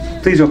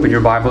Please open your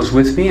Bibles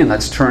with me and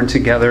let's turn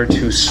together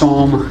to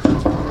Psalm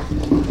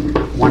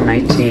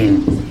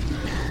 119.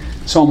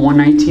 Psalm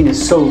 119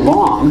 is so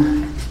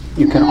long,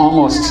 you can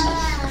almost,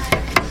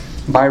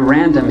 by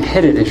random,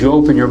 hit it as you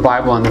open your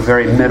Bible in the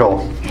very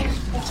middle.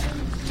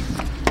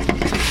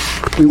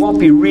 We won't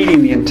be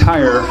reading the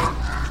entire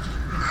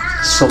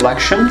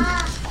selection.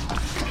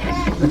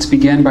 Let's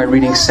begin by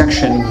reading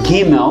section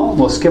Gimel.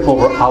 We'll skip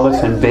over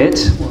Aleph and Bet.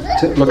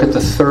 We'll look at the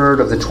third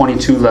of the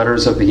 22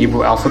 letters of the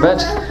Hebrew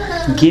alphabet.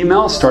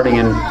 Gimel, starting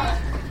in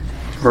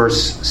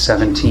verse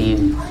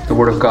 17, the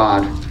Word of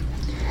God.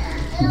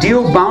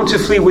 Deal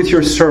bountifully with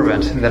your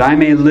servant, that I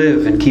may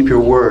live and keep your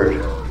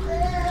word.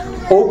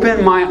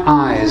 Open my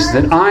eyes,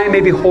 that I may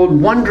behold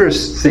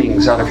wondrous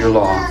things out of your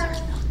law.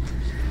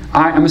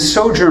 I am a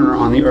sojourner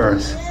on the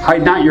earth.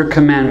 Hide not your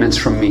commandments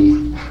from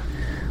me.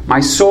 My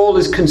soul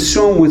is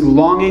consumed with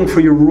longing for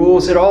your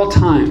rules at all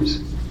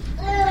times.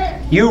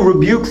 You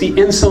rebuke the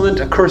insolent,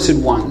 accursed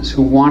ones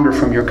who wander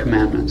from your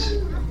commandments.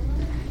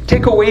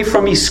 Take away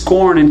from me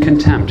scorn and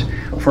contempt,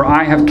 for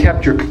I have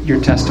kept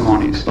your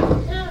testimonies.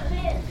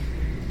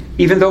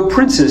 Even though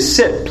princes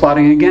sit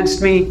plotting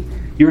against me,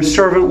 your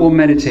servant will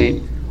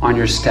meditate on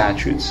your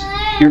statutes.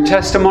 Your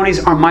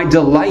testimonies are my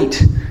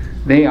delight.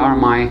 They are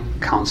my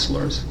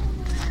counselors.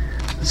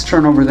 Let's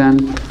turn over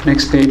then,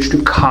 next page,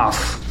 to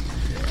Kaf.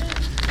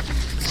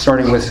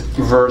 Starting with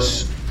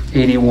verse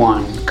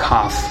 81.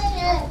 Kaf.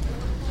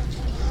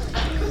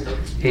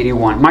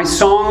 81. My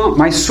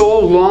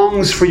soul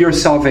longs for your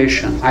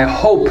salvation. I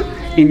hope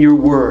in your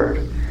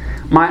word.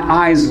 My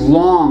eyes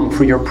long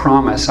for your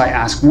promise. I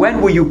ask,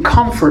 when will you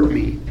comfort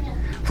me?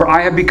 For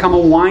I have become a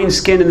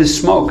wineskin in the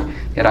smoke,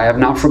 yet I have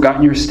not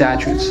forgotten your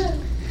statutes.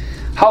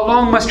 How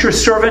long must your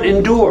servant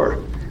endure?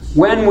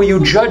 When will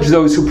you judge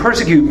those who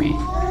persecute me?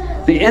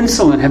 The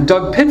insolent have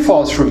dug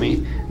pitfalls for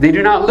me. They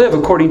do not live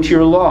according to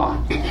your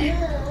law.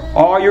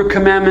 All your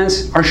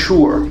commandments are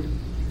sure.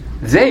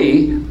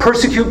 They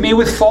persecute me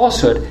with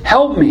falsehood.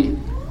 Help me.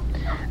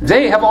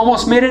 They have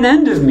almost made an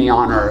end of me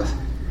on earth.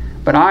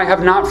 But I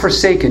have not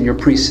forsaken your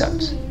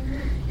precepts.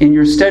 In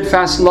your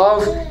steadfast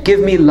love,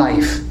 give me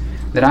life,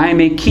 that I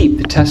may keep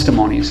the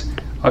testimonies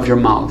of your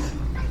mouth.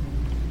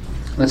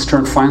 Let's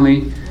turn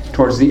finally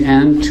towards the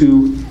end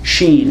to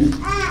Sheen.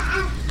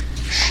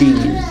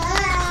 Sheen.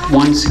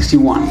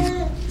 161.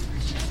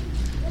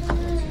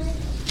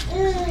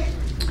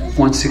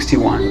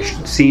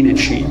 161. Seen and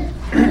Sheen.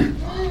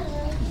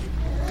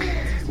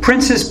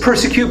 Princes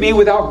persecute me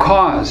without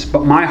cause,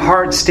 but my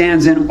heart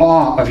stands in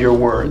awe of your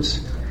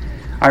words.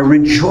 I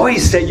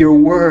rejoice at your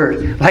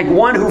word, like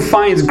one who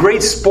finds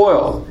great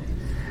spoil.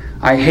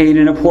 I hate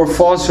and abhor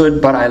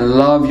falsehood, but I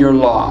love your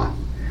law.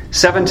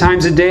 7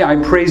 times a day I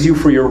praise you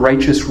for your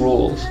righteous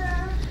rules.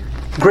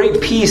 Great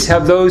peace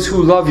have those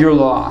who love your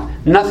law.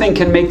 Nothing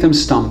can make them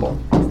stumble.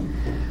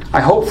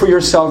 I hope for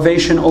your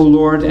salvation, O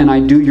Lord, and I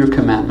do your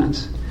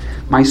commandments.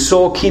 My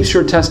soul keeps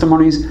your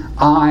testimonies.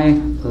 I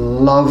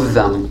love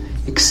them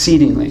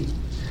exceedingly.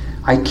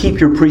 I keep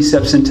your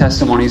precepts and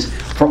testimonies,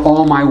 for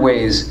all my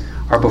ways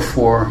are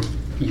before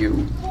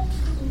you.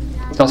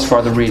 Thus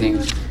far the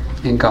reading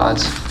in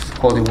God's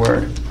holy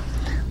word.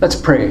 Let's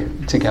pray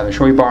together.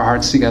 Shall we bow our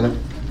hearts together?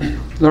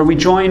 Lord, we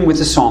join with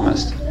the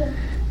psalmist,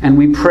 and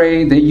we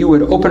pray that you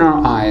would open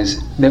our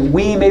eyes, that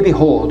we may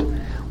behold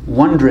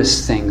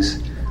wondrous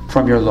things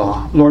from your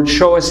law. Lord,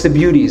 show us the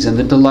beauties and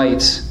the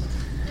delights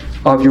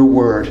of your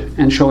word,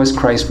 and show us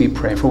Christ, we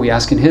pray. For we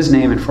ask in his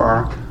name and for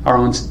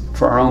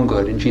our own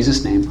good. In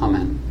Jesus' name,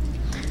 amen.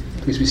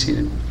 Please be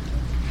seated.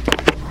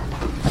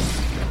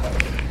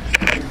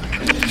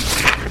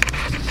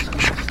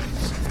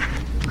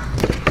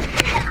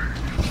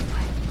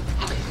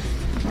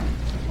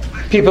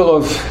 People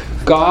of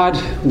God,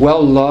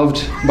 well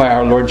loved by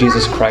our Lord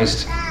Jesus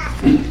Christ,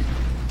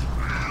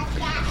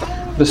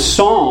 the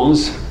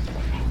Psalms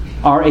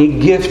are a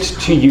gift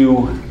to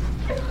you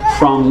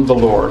from the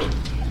Lord.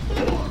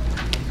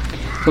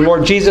 The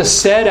Lord Jesus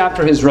said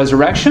after his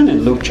resurrection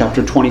in Luke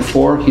chapter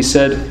 24, he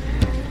said,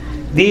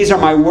 "These are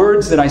my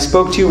words that I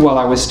spoke to you while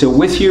I was still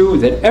with you,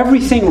 that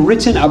everything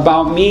written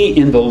about me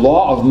in the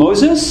law of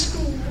Moses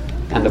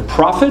and the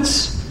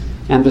prophets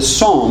and the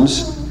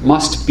Psalms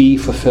must be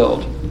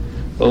fulfilled."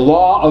 The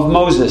law of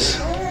Moses,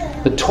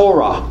 the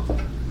Torah,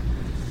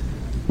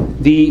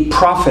 the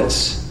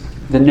prophets,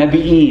 the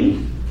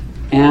Nebi'im,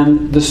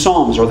 and the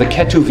Psalms, or the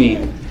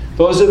Ketuvim.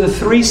 Those are the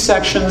 3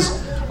 sections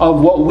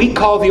of what we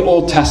call the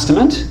Old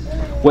Testament,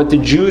 what the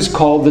Jews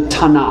call the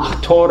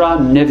Tanakh. Torah,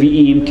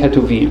 Nevi'im,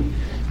 Ketuvim.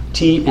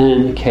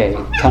 TNK,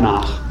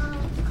 Tanakh.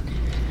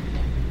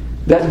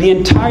 That the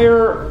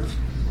entire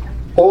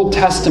Old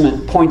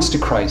Testament points to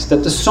Christ.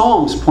 That the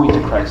Psalms point to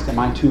Christ. Am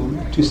I too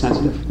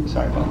sensitive?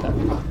 Sorry about that.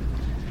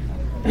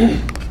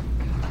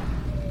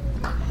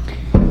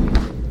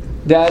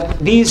 That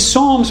these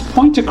Psalms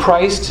point to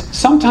Christ,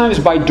 sometimes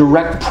by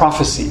direct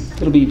prophecy.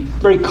 It'll be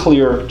very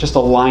clear, just a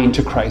line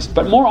to Christ.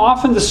 But more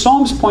often, the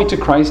Psalms point to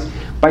Christ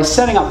by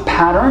setting up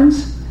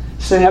patterns,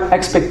 setting up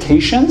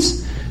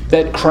expectations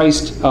that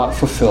Christ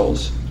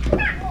fulfills.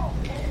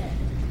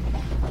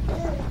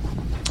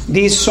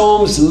 these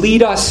psalms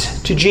lead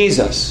us to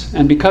Jesus.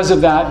 And because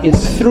of that,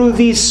 it's through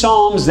these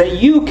psalms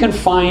that you can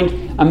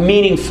find a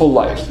meaningful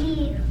life.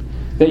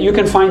 That you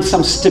can find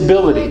some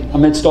stability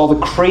amidst all the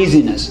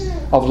craziness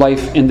of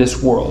life in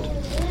this world.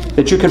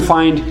 That you can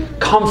find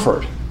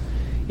comfort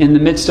in the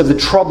midst of the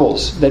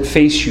troubles that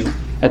face you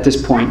at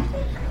this point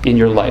in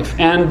your life.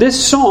 And this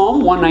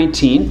Psalm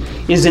 119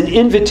 is an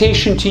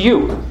invitation to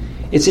you.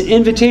 It's an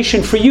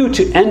invitation for you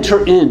to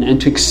enter in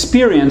and to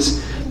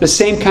experience the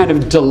same kind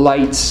of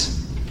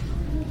delights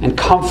and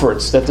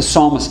comforts that the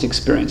psalmist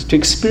experienced. To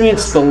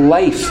experience the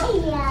life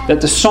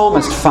that the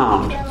psalmist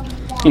found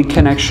in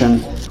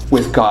connection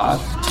with God.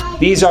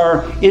 These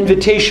are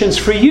invitations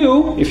for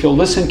you, if you'll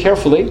listen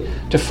carefully,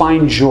 to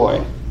find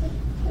joy.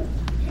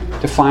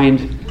 To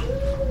find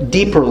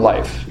deeper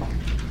life.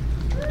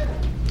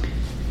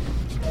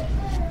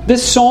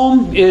 This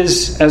psalm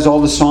is, as all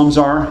the psalms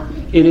are,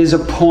 it is a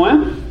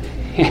poem.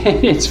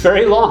 It's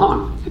very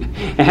long.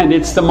 And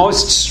it's the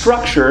most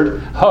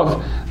structured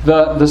of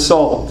the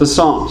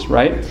psalms,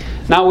 right?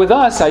 Now with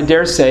us, I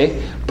dare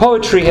say,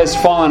 poetry has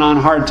fallen on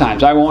hard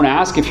times. I won't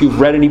ask if you've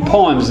read any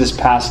poems this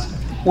past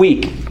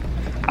week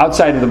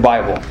outside of the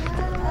Bible.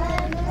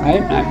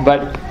 Right?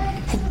 But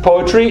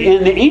poetry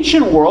in the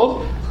ancient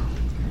world,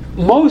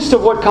 most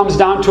of what comes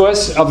down to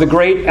us of the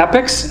great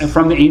epics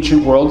from the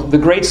ancient world, the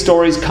great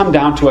stories come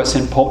down to us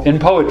in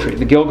poetry.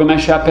 The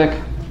Gilgamesh epic,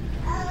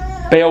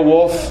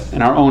 Beowulf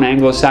in our own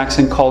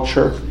Anglo-Saxon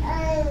culture,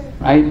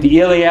 right?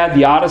 The Iliad,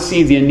 the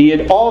Odyssey, the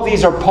Aeneid, all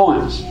these are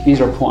poems.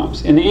 These are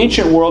poems. In the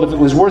ancient world, if it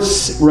was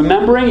worth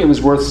remembering, it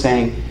was worth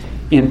saying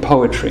in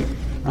poetry,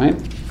 right?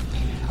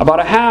 About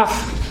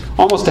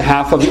almost a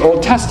half of the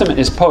Old Testament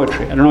is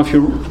poetry. I don't know if you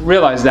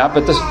realize that,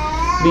 but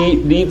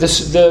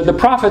the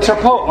prophets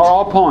are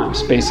all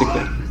poems,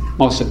 basically.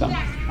 Most of them,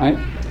 right?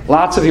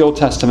 Lots of the Old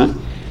Testament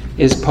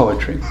is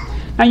poetry.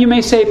 Now you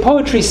may say,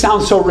 poetry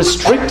sounds so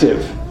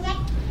restrictive.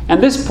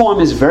 And this poem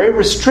is very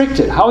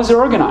restricted. How is it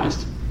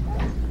organized?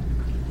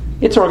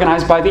 It's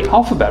organized by the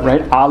alphabet,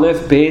 right?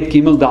 Aleph, Bet,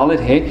 Gimel, Dalet,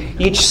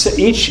 He.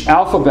 Each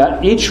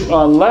alphabet, each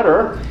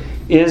letter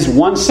is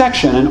one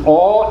section, and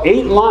all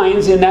 8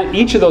 lines in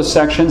each of those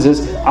sections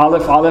is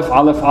Aleph, Aleph,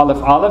 Aleph,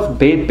 Aleph, Aleph,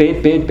 Bet,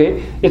 Bet, Bet,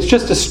 Bet. It's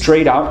just a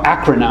straight out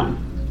acronym,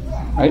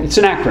 right? It's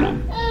an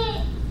acronym.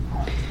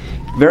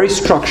 Very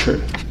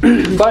structured.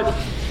 But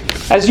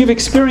as you've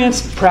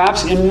experienced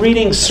perhaps in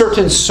reading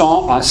certain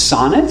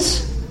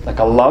sonnets, like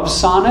a love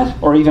sonnet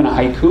or even a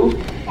haiku,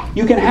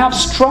 you can have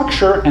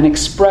structure and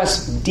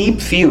express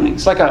deep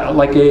feelings, like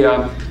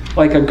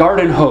a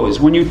garden hose.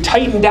 When you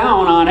tighten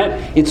down on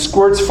it, it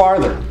squirts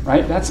farther,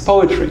 right? That's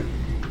poetry.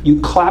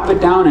 You clap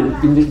it down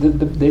and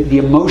the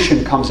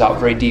emotion comes out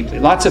very deeply.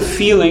 Lots of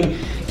feeling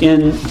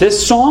in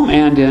this psalm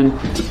and in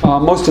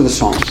most of the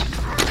psalms.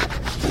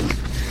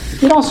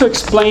 It also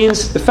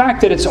explains the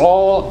fact that it's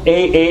all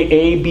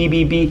A, B,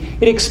 B, B.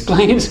 It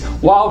explains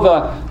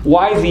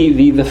why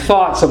the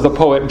thoughts of the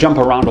poet jump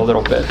around a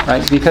little bit,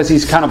 right? Because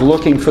he's kind of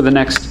looking for the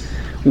next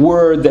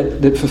word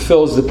that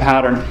fulfills the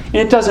pattern, and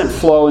it doesn't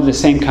flow in the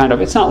same kind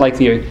of. It's not like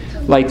the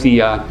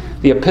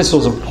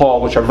epistles of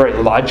Paul, which are very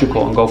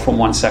logical and go from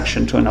one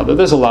section to another.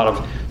 There's a lot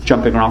of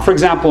jumping around. For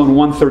example, in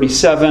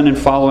 137 and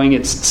following,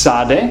 it's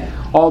tzadeh.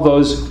 All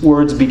those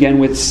words begin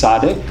with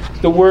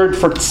tzadeh. The word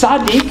for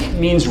tzaddik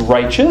means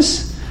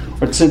righteous,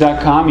 or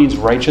tzedakah means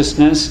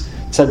righteousness.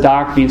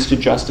 Tzadak means to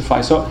justify.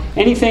 So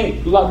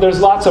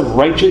there's lots of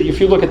righteous. If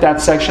you look at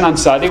that section on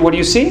tzaddik, what do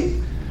you see?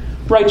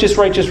 Righteous,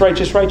 righteous,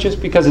 righteous, righteous,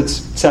 because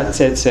it's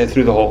said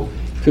through the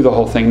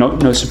whole thing.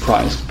 No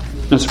surprise.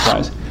 No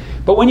surprise.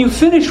 But when you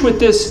finish with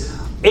this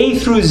A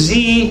through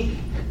Z,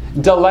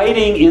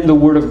 delighting in the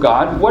Word of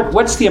God,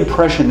 what's the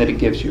impression that it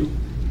gives you?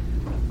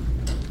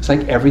 It's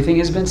like everything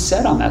has been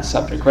said on that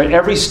subject, right?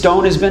 Every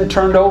stone has been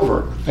turned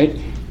over, right?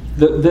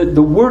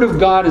 The Word of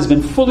God has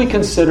been fully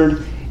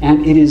considered,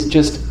 and it is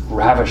just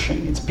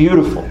ravishing. It's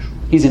beautiful.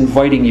 He's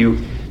inviting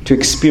you to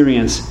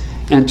experience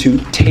and to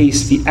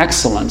taste the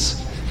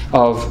excellence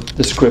of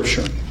the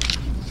Scripture.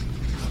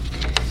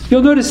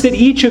 You'll notice that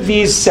each of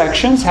these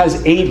sections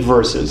has 8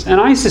 verses,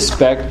 and I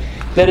suspect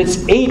that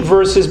it's 8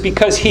 verses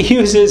because he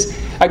uses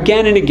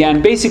again and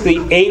again basically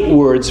 8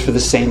 words for the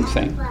same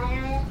thing.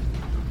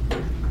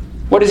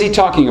 What is he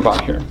talking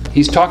about here?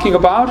 He's talking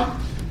about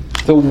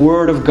the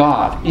Word of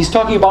God. He's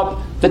talking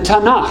about the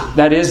Tanakh,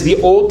 that is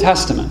the Old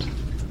Testament.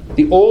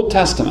 The Old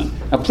Testament.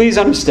 Now please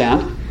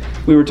understand,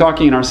 we were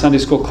talking in our Sunday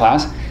school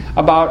class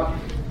about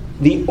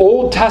the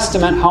Old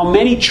Testament, how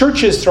many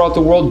churches throughout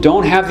the world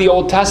don't have the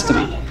Old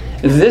Testament.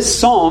 This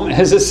psalm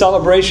is a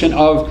celebration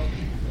of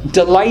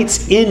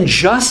delights in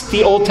just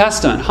the Old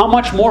Testament. How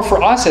much more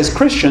for us as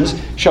Christians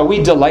shall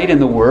we delight in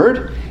the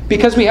Word?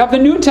 Because we have the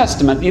New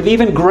Testament, the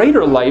even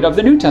greater light of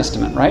the New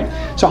Testament, right?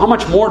 So how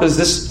much more does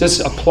this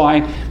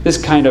apply,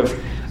 this kind of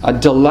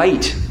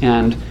delight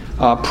and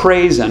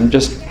praise and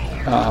just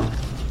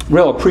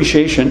real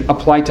appreciation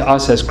apply to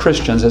us as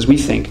Christians as we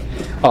think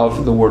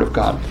of the Word of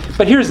God?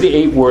 But here's the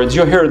 8 words.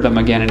 You'll hear them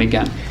again and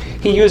again.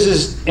 He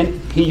uses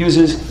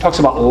talks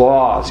about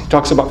laws, he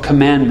talks about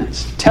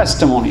commandments,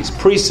 testimonies,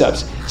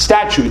 precepts,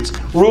 statutes,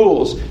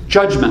 rules,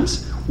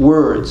 judgments,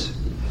 words.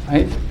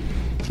 Right?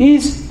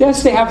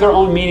 Yes, they have their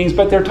own meanings,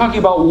 but they're talking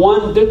about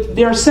one.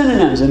 There are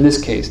synonyms in this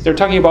case. They're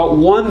talking about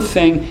one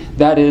thing,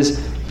 that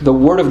is the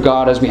Word of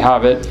God as we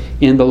have it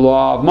in the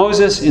law of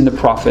Moses, in the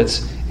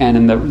prophets, and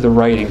in the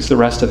writings, the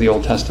rest of the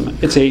Old Testament.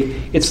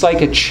 It's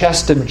like a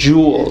chest of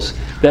jewels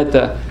that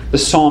the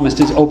psalmist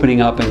is opening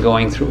up and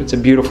going through. It's a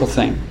beautiful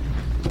thing.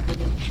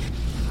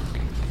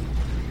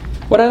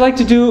 What I like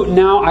to do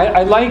now,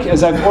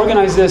 as I've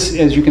organized this,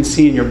 as you can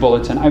see in your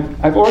bulletin,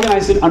 I've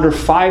organized it under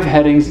 5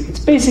 headings. It's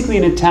basically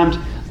an attempt,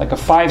 like a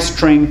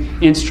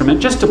 5-string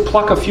instrument, just to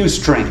pluck a few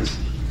strings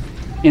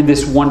in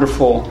this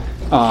wonderful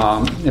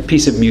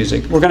piece of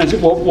music.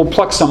 We'll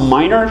pluck some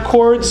minor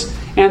chords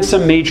and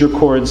some major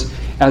chords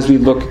as we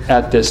look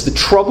at this. The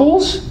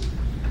troubles,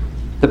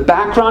 the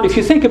background, if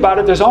you think about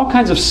it, there's all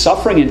kinds of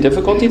suffering and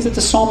difficulty that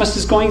the psalmist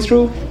is going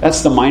through.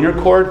 That's the minor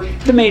chord.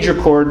 The major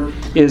chord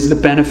is the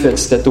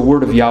benefits that the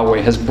word of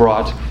Yahweh has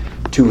brought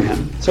to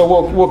him.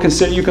 So we'll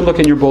consider. You can look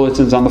in your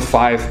bulletins on the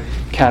 5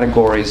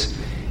 categories,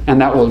 and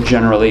that will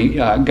generally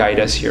guide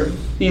us here.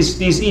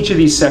 Each of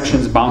these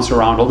sections bounce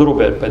around a little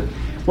bit, but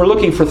we're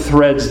looking for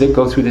threads that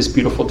go through this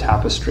beautiful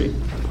tapestry.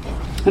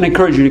 And I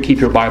encourage you to keep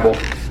your Bible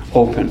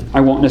open.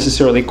 I won't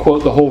necessarily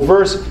quote the whole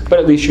verse, but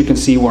at least you can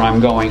see where I'm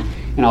going,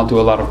 and I'll do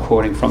a lot of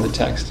quoting from the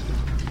text.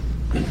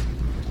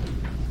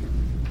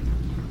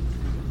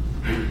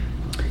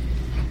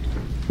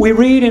 We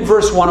read in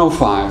verse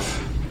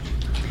 105,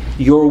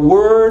 "Your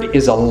word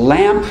is a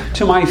lamp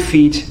to my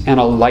feet and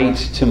a light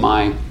to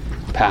my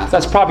path."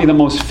 That's probably the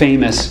most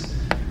famous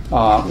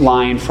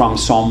line from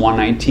Psalm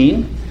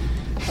 119.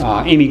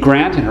 Amy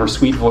Grant, in her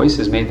sweet voice,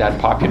 has made that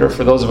popular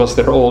for those of us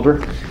that are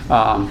older.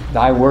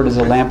 Thy word is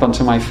a lamp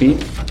unto my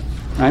feet.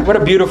 Right? What a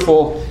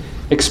beautiful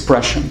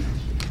expression.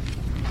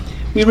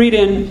 We read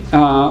in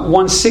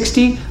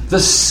 160, "The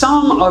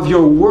sum of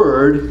your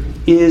word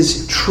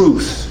is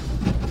truth."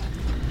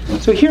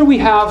 So here we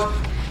have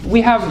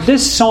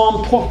this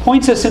psalm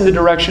points us in the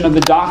direction of the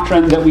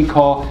doctrine that we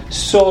call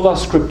sola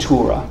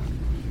scriptura.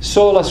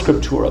 Sola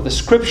scriptura, the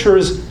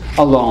scriptures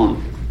alone.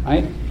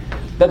 Right?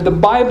 That the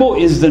Bible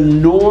is the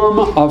norm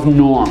of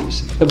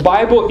norms. The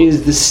Bible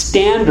is the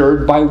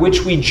standard by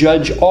which we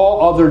judge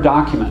all other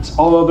documents,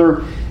 all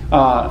other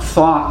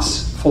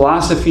thoughts,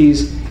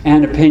 philosophies,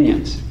 and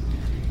opinions.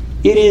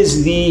 It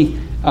is the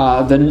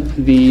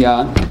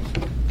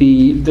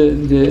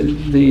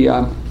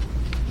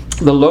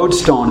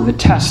lodestone and the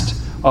test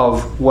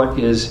of what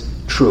is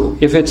true.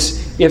 If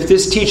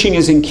this teaching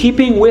is in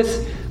keeping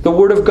with the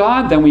Word of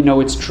God, then we know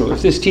it's true.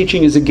 If this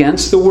teaching is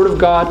against the Word of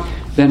God,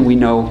 then we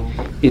know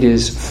it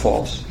is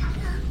false.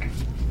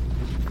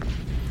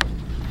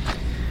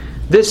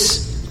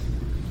 This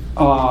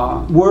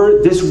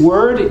word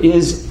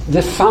is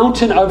the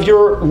fountain of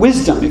your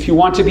wisdom. If you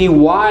want to be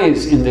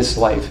wise in this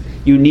life,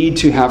 you need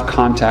to have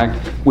contact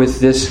with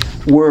this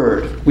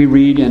word. We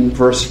read in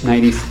verse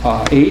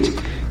 98,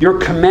 "Your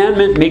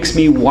commandment makes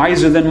me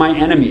wiser than my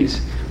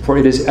enemies, for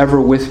it is ever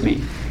with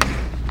me."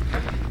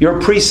 Your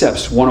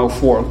precepts,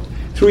 104,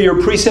 "Through your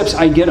precepts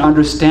I get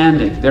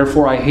understanding,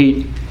 therefore I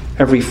hate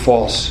every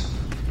false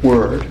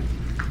word."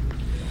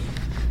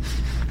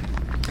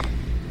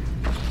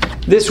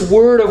 This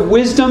word of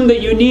wisdom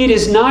that you need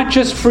is not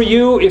just for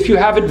you if you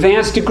have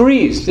advanced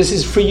degrees. This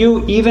is for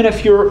you even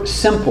if you're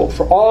simple,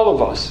 for all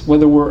of us,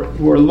 whether we're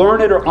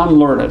learned or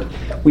unlearned.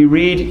 We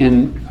read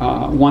in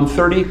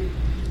 130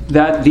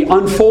 that the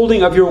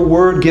unfolding of your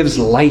word gives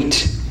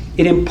light.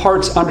 It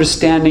imparts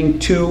understanding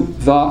to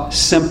the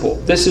simple.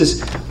 This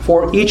is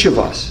for each of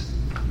us.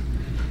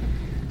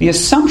 The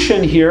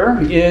assumption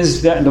here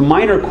is that the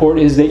minor chord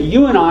is that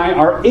you and I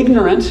are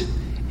ignorant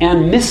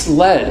and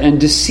misled and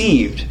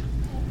deceived.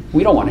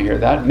 We don't want to hear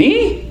that.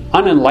 Me?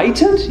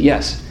 Unenlightened?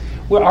 Yes.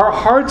 Well, our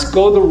hearts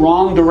go the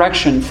wrong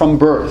direction from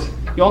birth.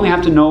 You only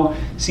have to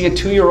see a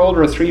 2-year-old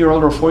or a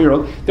 3-year-old or a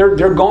 4-year-old.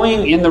 They're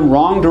going in the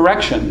wrong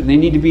direction. They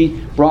need to be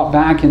brought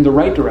back in the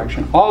right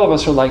direction. All of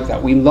us are like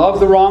that. We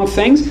love the wrong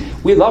things.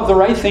 We love the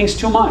right things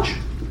too much.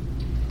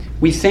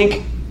 We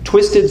think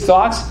twisted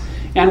thoughts,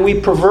 and we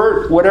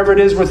pervert whatever it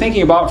is we're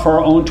thinking about for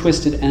our own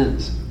twisted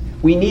ends.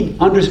 We need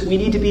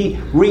to be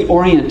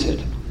reoriented.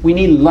 We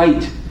need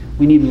light.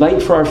 We need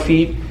light for our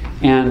feet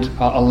and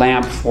a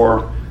lamp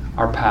for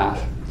our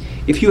path.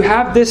 If you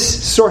have this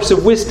source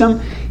of wisdom,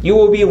 you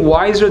will be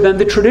wiser than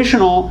the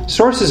traditional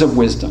sources of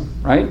wisdom,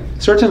 right?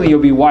 Certainly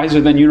you'll be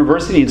wiser than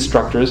university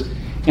instructors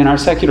in our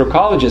secular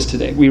colleges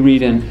today. We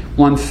read in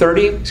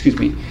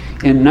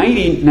in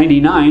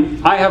 99,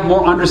 "I have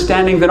more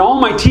understanding than all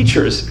my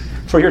teachers,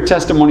 for your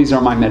testimonies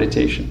are my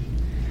meditation.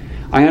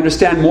 I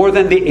understand more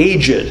than the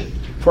aged,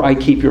 for I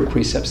keep your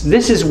precepts."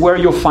 This is where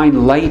you'll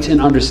find light and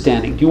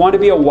understanding. Do you want to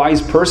be a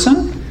wise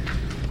person?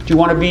 Do you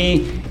want to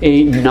be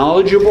a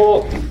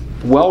knowledgeable,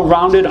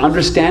 well-rounded,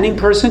 understanding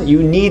person?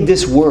 You need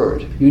this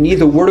word. You need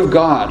the Word of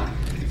God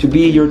to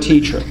be your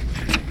teacher.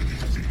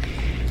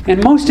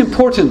 And most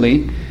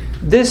importantly,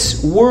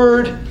 this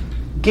word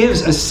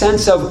gives a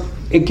sense of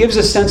it gives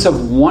a sense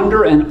of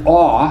wonder and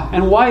awe.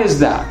 And why is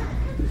that?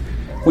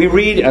 We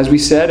read, as we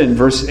said in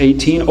verse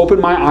 18,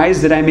 "Open my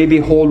eyes that I may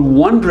behold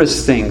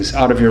wondrous things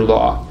out of your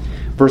law."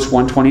 Verse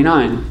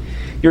 129,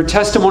 "Your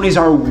testimonies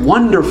are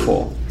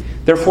wonderful,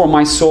 therefore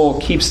my soul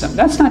keeps them."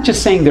 That's not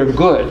just saying they're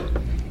good.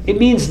 It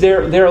means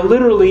they're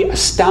literally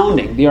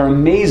astounding. They are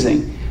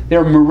amazing.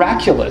 They're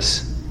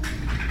miraculous.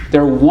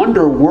 They're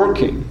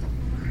wonder-working.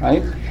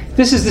 Right?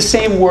 This is the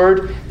same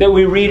word that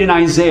we read in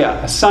Isaiah.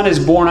 "A son is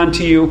born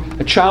unto you,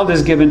 a child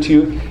is given to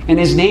you, and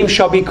his name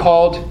shall be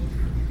called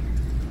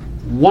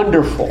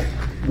Wonderful."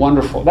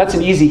 Wonderful. That's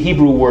an easy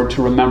Hebrew word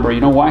to remember. You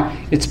know why?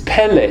 It's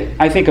Pele.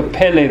 I think of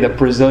Pele, the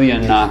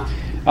Brazilian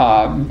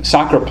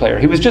soccer player.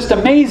 He was just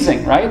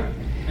amazing, right?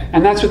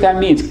 And that's what that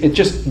means. It's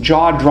just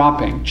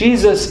jaw-dropping.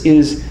 Jesus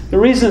is... The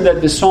reason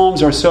that the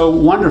Psalms are so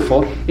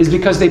wonderful is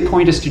because they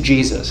point us to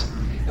Jesus.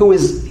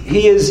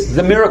 He is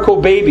the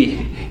miracle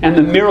baby and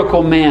the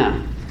miracle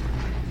man.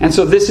 And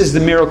so this is the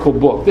miracle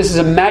book. This is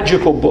a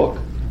magical book.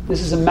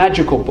 This is a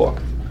magical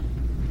book.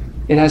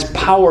 It has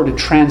power to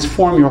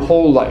transform your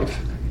whole life.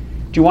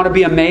 Do you want to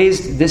be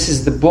amazed? This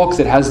is the book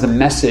that has the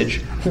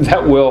message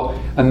that will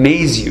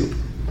amaze you.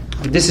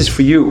 This is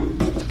for you.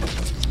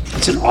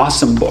 It's an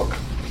awesome book.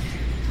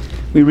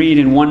 We read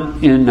in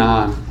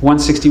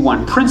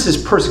 161, "Princes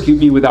persecute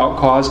me without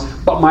cause,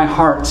 but my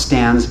heart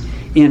stands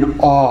in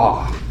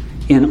awe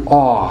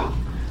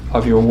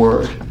of your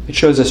word." It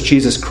shows us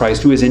Jesus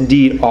Christ, who is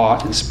indeed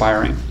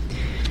awe-inspiring.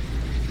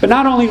 But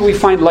not only do we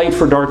find light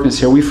for darkness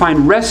here, we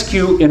find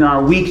rescue in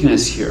our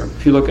weakness here.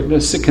 If you look at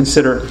this,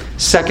 consider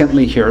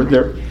secondly here,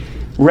 the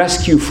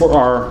rescue for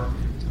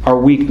our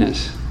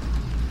weakness.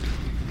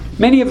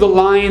 Many of the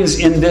lines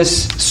in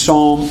this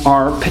psalm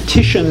are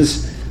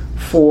petitions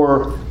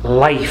for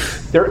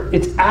life.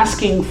 It's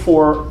asking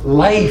for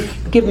life.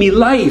 Give me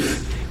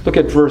life. Look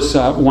at verse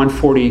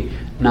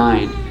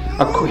 149.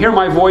 "Hear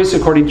my voice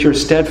according to your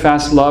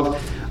steadfast love,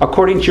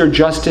 according to your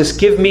justice.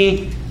 Give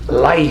me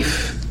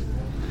life."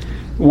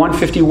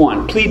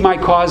 151. "Plead my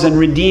cause and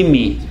redeem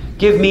me.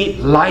 Give me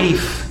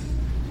life."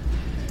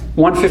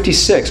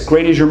 156.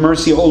 "Great is your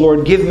mercy, O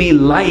Lord. Give me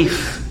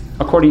life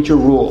according to your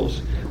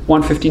rules."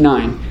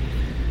 159.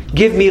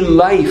 "Give me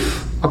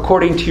life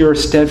according to your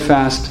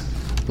steadfast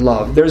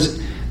love."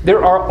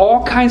 There are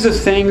all kinds of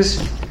things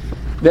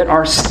that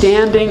are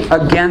standing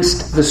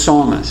against the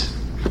psalmist.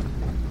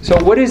 So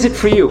what is it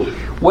for you?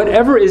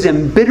 Whatever is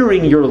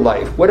embittering your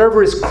life,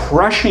 whatever is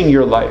crushing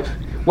your life,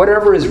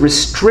 whatever is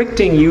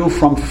restricting you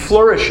from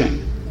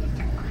flourishing,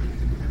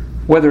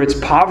 whether it's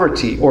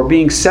poverty or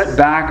being set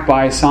back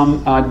by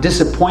some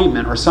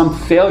disappointment or some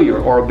failure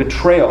or a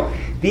betrayal,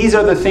 these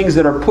are the things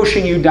that are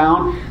pushing you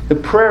down. The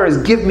prayer is,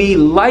 "Give me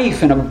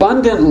life, an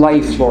abundant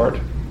life, Lord."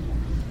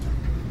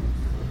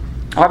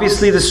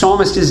 Obviously, the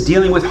psalmist is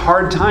dealing with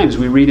hard times.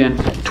 We read in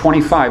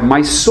 25,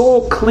 "My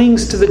soul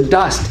clings to the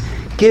dust.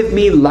 Give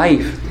me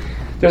life."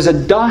 There's a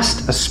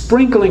dust, a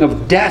sprinkling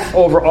of death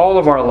over all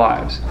of our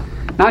lives.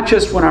 Not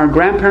just when our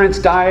grandparents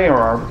die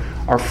or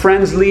our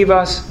friends leave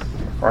us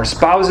or our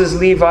spouses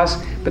leave us,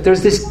 but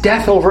there's this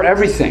death over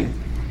everything.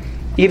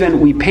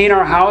 Even we paint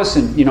our house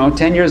and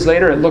 10 years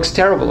later it looks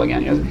terrible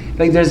again.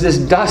 Like there's this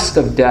dust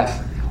of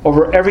death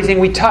over everything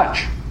we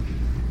touch.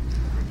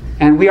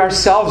 And we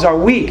ourselves are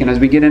weak, and as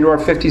we get into our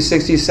 50s,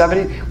 60s,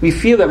 70s, we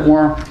feel it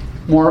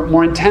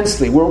more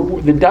intensely.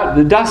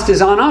 The dust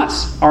is on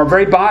us, our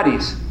very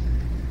bodies.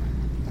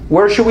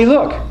 Where should we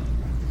look?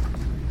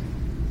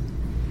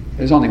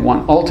 There's only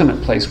one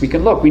ultimate place we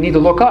can look. We need to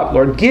look up.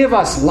 Lord, give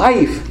us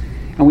life.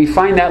 And we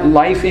find that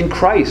life in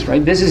Christ,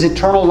 right? This is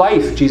eternal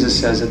life, Jesus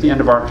says at the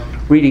end of our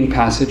reading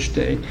passage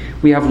today.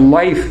 We have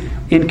life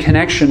in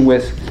connection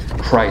with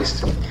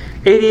Christ.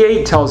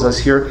 88 tells us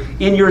here,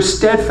 "In your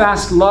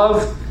steadfast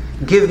love,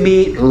 give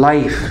me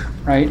life,"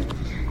 right?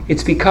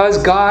 It's because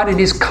God in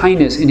His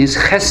kindness, in His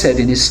chesed,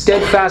 in His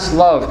steadfast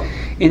love,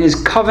 in His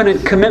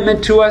covenant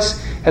commitment to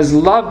us, has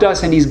loved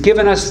us, and He's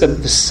given us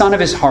the Son of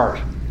His heart.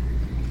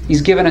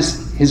 He's given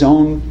us His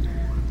own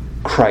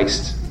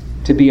Christ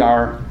to be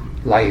our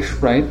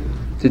life, right?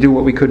 To do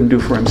what we couldn't do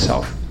for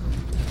Himself.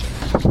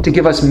 To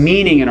give us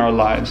meaning in our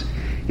lives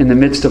in the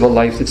midst of a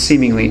life that's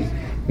seemingly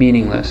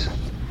meaningless.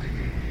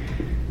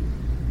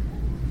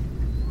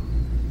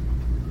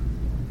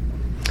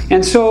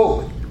 And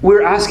so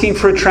we're asking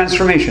for a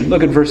transformation.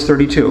 Look at verse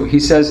 32. He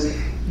says,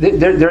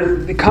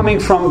 they're coming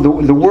from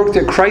the work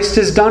that Christ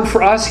has done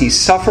for us. He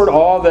suffered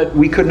all that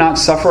we could not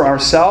suffer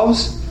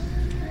ourselves.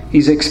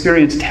 He's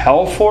experienced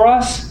hell for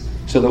us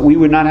so that we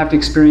would not have to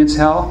experience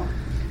hell.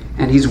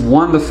 And He's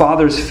won the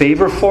Father's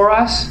favor for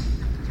us.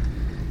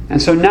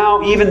 And so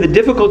now even the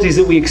difficulties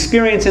that we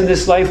experience in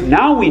this life,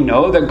 now we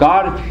know that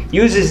God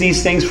uses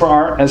these things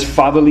as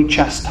fatherly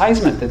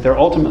chastisement, that they're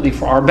ultimately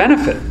for our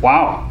benefit.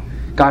 Wow.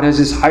 God has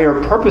His higher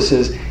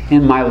purposes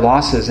in my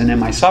losses and in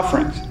my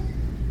sufferings.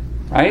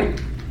 Right?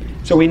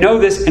 So we know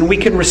this and we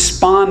can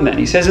respond then.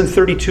 He says in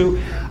 32,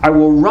 "I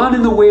will run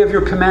in the way of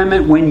your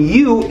commandment when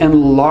you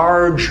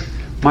enlarge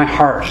my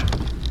heart."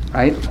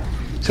 Right?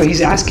 So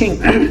he's asking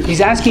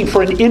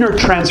for an inner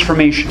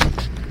transformation.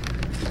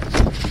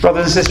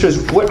 Brothers and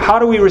sisters, how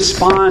do we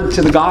respond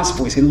to the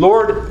gospel? We say,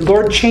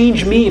 Lord,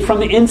 change me from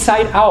the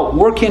inside out.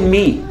 Work in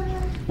me.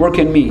 Work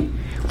in me.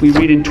 We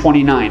read in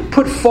 29,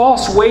 put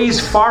false ways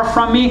far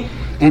from me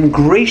and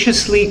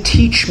graciously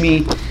teach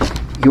me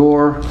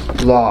your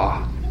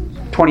law.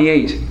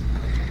 28,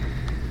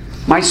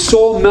 my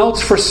soul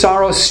melts for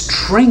sorrow.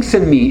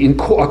 Strengthen me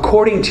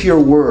according to your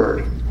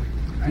word.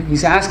 Right?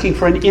 He's asking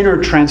for an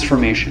inner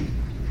transformation.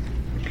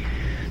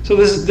 So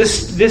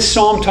this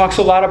psalm talks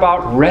a lot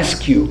about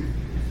rescue,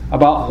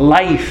 about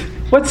life.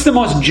 What's the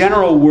most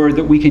general word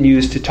that we can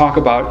use to talk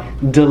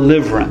about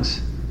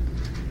deliverance?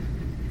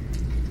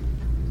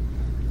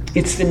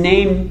 It's the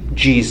name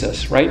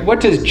Jesus, right? What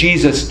does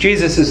Jesus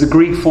is the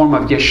Greek form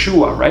of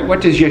Yeshua, right?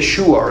 What does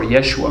Yeshua or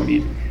Yeshua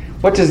mean?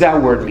 What does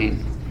that word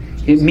mean?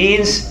 It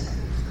means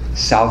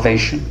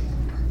salvation.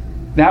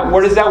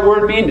 What does that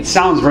word mean? It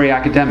sounds very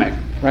academic,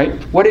 right?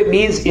 What it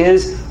means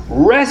is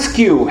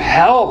rescue,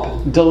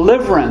 help,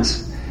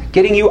 deliverance,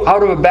 getting you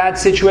out of a bad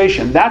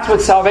situation. That's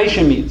what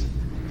salvation means.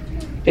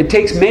 It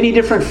takes many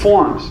different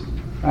forms,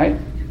 right?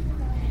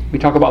 We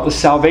talk about the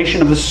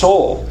salvation of the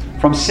soul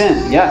from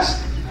sin,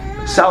 yes.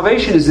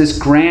 Salvation is this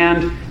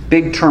grand,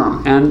 big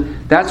term,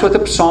 and that's what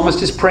the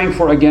psalmist is praying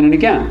for again and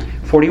again.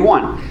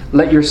 41,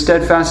 let your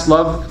steadfast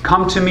love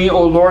come to me,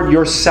 O Lord,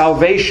 your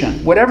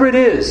salvation. Whatever it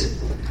is,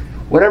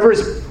 whatever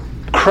is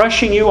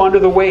crushing you under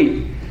the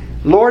weight,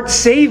 Lord,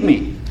 save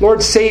me.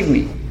 Lord, save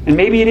me. And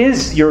maybe it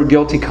is your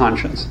guilty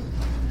conscience.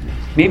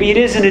 Maybe it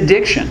is an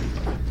addiction.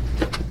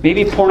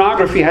 Maybe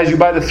pornography has you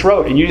by the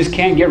throat and you just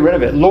can't get rid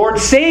of it. Lord,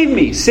 save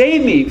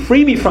me,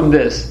 free me from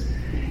this.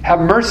 Have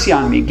mercy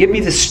on me. Give me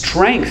the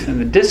strength and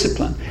the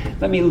discipline.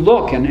 Let me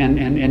look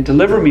and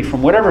deliver me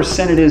from whatever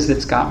sin it is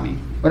that's got me.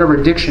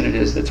 Whatever addiction it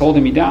is that's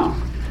holding me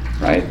down.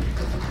 Right?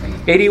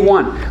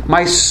 81.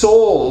 My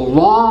soul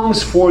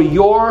longs for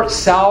your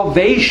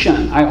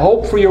salvation. I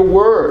hope for your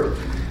word.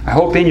 I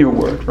hope in your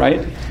word.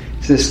 Right?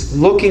 It's this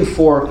looking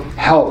for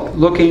help.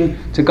 Looking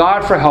to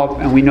God for help.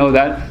 And we know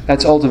that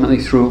that's ultimately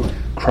through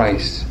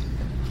Christ.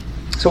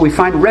 So we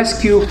find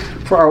rescue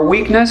for our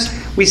weakness.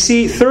 We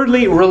see,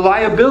 thirdly,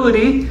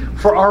 reliability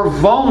for our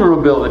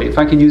vulnerability, if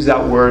I can use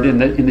that word in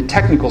the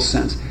technical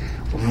sense.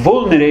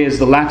 Vulnere is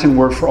the Latin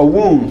word for a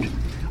wound.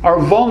 Our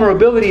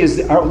vulnerability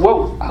is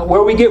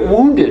where we get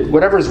wounded,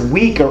 whatever's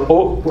weak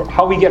or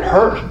how we get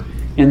hurt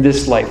in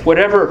this life,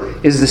 whatever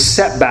is the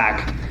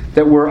setback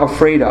that we're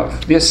afraid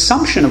of. The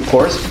assumption, of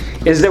course,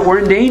 is that we're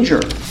in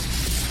danger.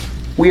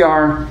 We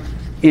are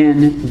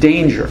in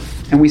danger.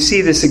 And we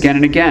see this again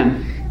and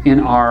again in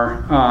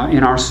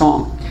our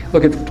psalm.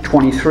 Look at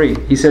 23.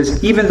 He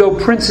says, even though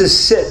princes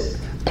sit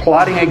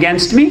plotting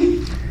against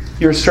me,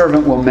 your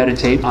servant will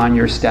meditate on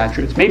your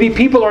statutes. Maybe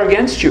people are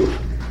against you.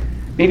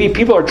 Maybe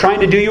people are trying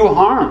to do you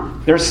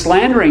harm. They're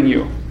slandering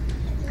you.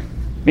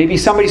 Maybe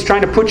somebody's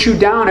trying to put you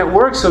down at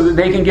work so that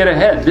they can get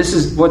ahead. This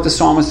is what the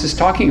psalmist is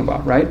talking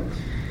about, right?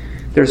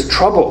 There's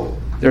trouble.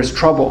 There's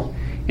trouble.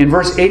 In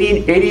verse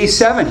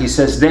 87, he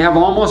says, they have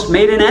almost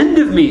made an end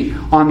of me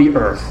on the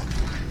earth,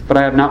 but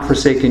I have not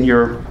forsaken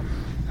your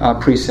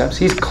precepts.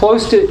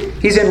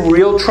 He's in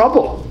real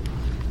trouble.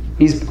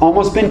 He's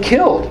almost been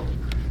killed.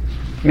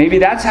 Maybe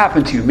that's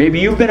happened to you. Maybe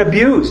you've been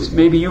abused.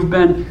 Maybe you've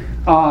been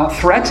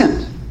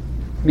threatened.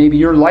 Maybe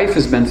your life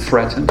has been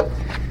threatened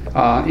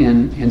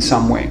in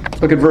some way.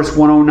 Look at verse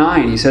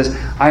 109. He says,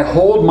 I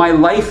hold my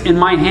life in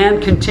my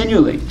hand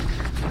continually.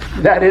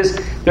 That is,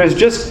 there's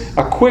just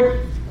a quick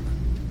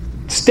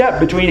step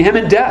between him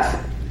and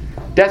death.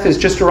 Death is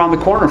just around the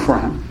corner for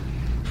him.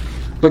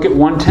 Look at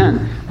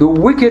 110. The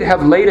wicked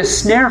have laid a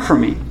snare for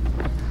me.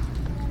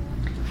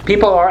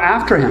 People are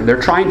after him.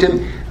 They're trying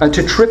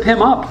to trip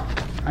him up.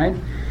 Right?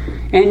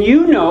 And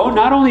you know,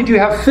 not only do you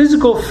have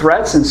physical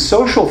threats and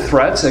social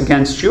threats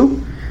against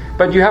you,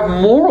 but you have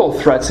moral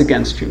threats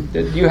against you.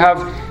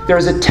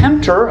 There's a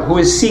tempter who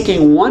is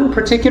seeking one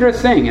particular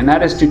thing, and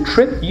that is to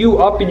trip you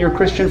up in your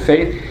Christian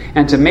faith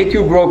and to make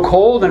you grow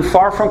cold and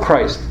far from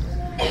Christ.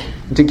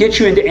 And to get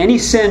you into any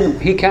sin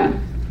he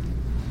can.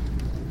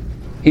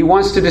 He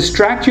wants to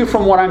distract you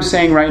from what I'm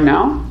saying right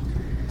now.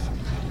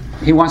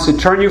 He wants to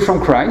turn you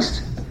from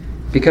Christ,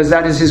 because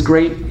that is his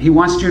he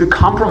wants you to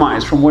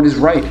compromise from what is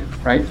right?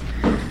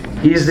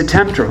 He is the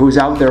tempter who is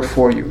out there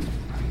for you.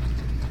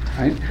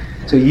 Right?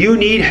 So you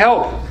need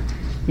help.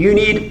 You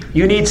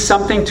need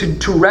something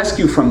to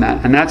rescue from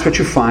that. And that's what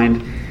you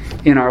find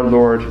in our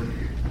Lord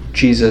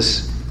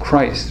Jesus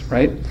Christ.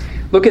 Right?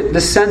 Look at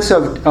the sense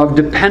of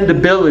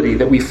dependability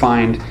that we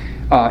find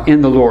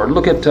in the Lord.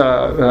 Look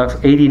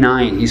at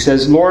 89. He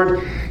says,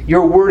 Lord,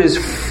 your word is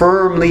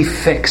firmly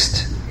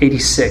fixed.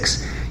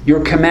 86. Your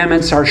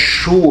commandments are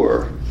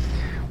sure.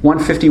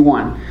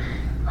 151.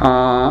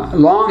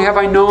 Long have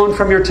I known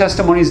from your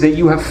testimonies that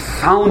you have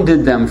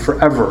founded them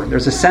forever.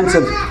 There's a sense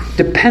of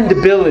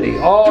dependability.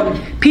 Oh,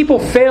 people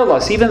fail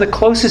us. Even the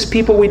closest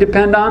people we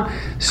depend on,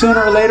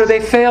 sooner or later they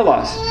fail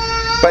us.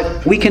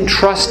 But we can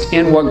trust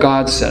in what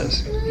God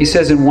says. He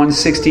says in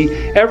 160,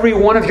 every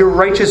one of your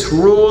righteous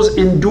rules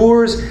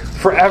endures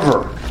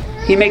forever.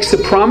 He makes the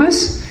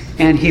promise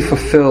and he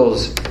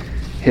fulfills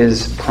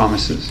his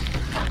promises.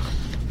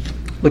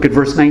 Look at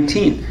verse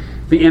 19.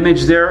 The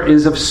image there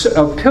is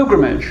of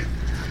pilgrimage.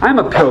 I'm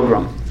a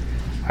pilgrim.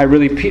 I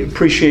really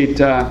appreciate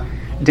Dan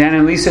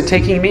and Lisa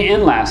taking me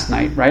in last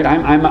night, right?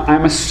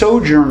 I'm a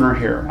sojourner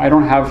here. I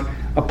don't have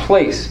a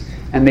place.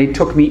 And they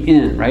took me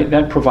in, right?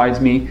 That provides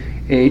me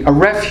a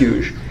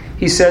refuge.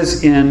 He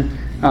says in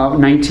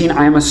 19,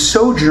 I am a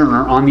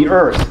sojourner on the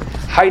earth.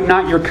 Hide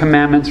not your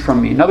commandments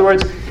from me. In other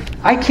words,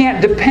 I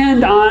can't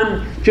depend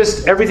on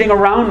just everything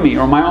around me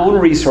or my own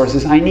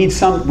resources. I need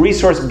some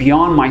resource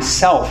beyond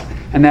myself,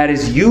 and that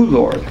is you,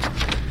 Lord.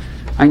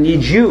 I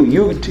need you.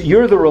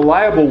 You're the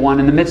reliable one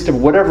in the midst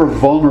of whatever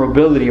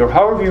vulnerability or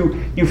however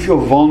you feel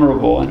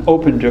vulnerable and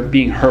open to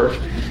being hurt.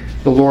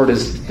 The Lord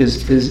is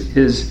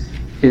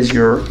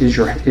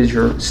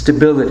your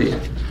stability.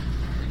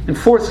 And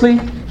fourthly,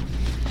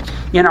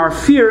 in our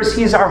fears,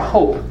 He's our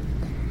hope.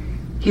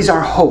 He's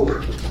our hope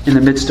in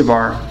the midst of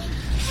our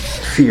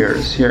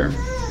fears here.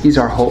 He's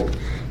our hope.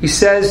 He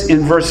says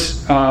in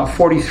verse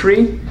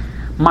 43,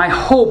 my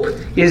hope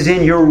is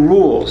in your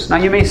rules. Now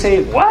you may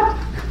say, what?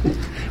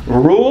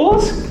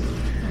 Rules?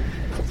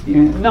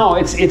 No,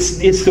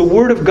 it's the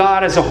Word of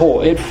God as a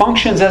whole. It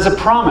functions as a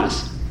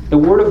promise. The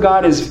Word of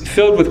God is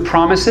filled with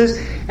promises,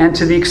 and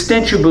to the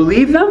extent you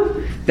believe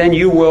them, then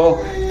you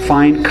will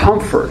find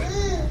comfort.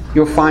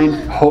 You'll find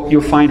hope,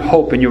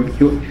 and you'll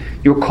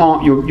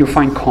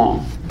find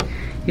calm.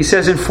 He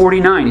says in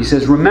 49, he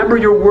says, remember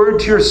your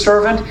word to your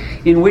servant,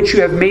 in which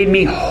you have made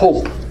me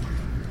hope.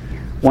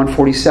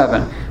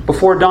 147,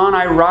 before dawn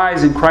I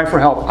rise and cry for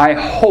help. I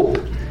hope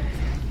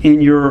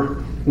in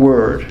your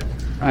word.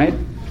 Right?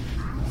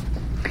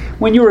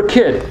 When you were a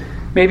kid,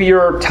 maybe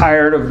you're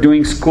tired of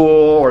doing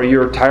school, or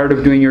you're tired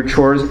of doing your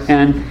chores,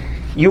 and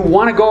you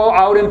want to go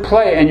out and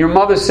play, and your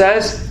mother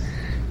says,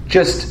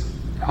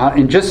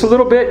 in just a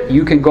little bit,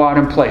 you can go out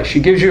and play.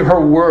 She gives you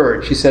her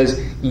word. She says,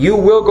 you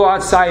will go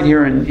outside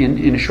here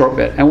in a short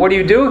bit. And what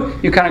do?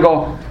 You kind of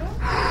go,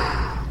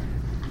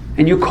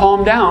 and you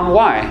calm down.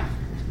 Why?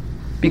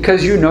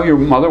 Because you know your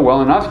mother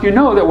well enough. You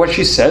know that what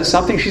she says,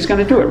 something she's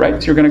going to do it, right?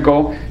 So you're going to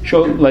go,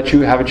 she'll let you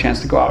have a chance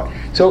to go out.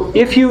 So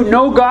if you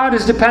know God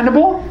is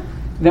dependable,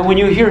 then when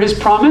you hear His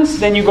promise,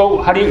 then you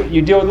go, how do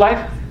you deal with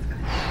life?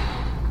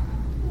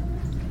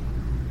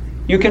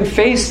 You can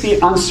face the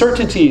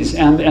uncertainties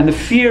and the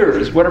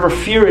fears, whatever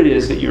fear it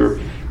is that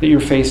you're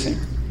facing.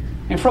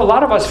 And for a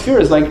lot of us, fear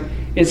is like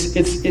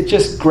it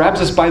just grabs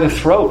us by the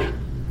throat,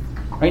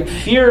 right?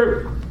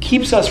 Fear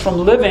keeps us from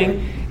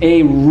living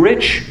a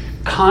rich,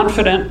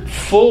 confident,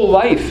 full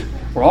life.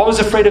 We're always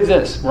afraid of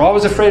this. We're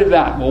always afraid of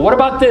that. Well, what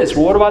about this?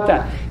 Well, what about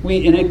that?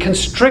 And it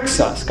constricts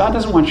us. God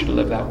doesn't want you to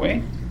live that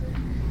way.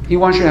 He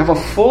wants you to have a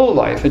full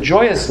life, a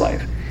joyous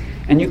life,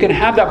 and you can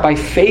have that by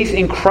faith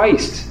in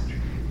Christ.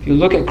 If you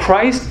look at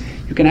Christ,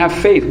 you can have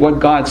faith. What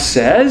God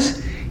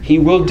says, He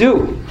will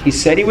do. He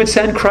said He would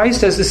send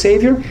Christ as the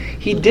Savior.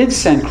 He did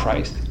send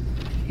Christ.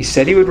 He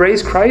said He would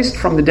raise Christ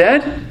from the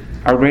dead,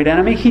 our great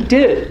enemy. He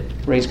did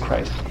raise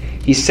Christ.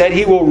 He said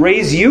He will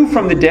raise you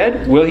from the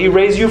dead. Will He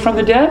raise you from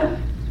the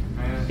dead?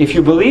 If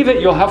you believe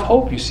it, you'll have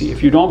hope, you see.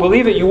 If you don't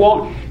believe it, you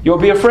won't. You'll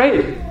be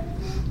afraid.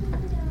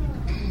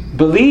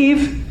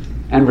 Believe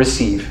and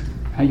receive.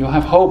 And you'll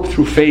have hope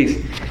through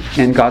faith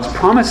in God's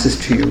promises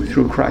to you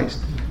through Christ.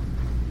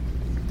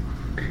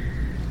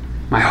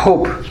 My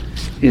hope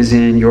is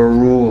in your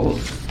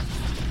rules.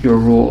 Your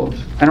rules.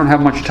 I don't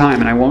have much time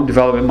and I won't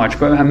develop it much,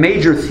 but a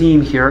major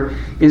theme here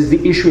is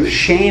the issue of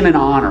shame and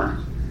honor.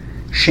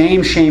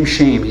 Shame, shame,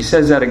 shame. He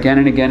says that again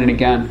and again and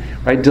again.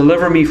 Right?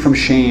 Deliver me from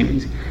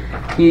shame.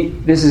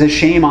 This is a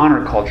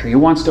shame-honor culture. He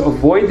wants to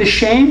avoid the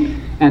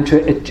shame and to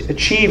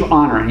achieve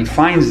honor. And he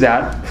finds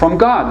that from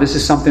God. This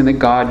is something that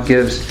God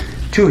gives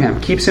to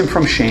him. Keeps him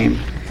from shame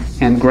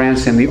and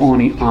grants him the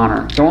only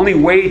honor. The only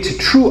way to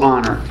true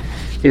honor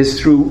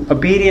is through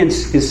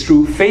obedience, is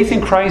through faith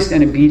in Christ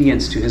and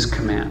obedience to His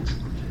commands.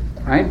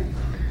 Right?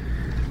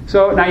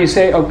 So now you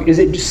say, oh, is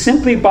it just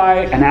simply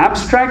by an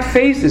abstract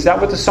faith? Is that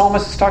what the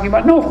psalmist is talking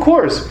about? No, of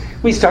course.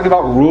 He's talking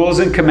about rules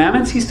and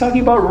commandments. He's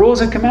talking about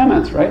rules and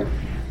commandments, right?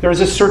 There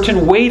is a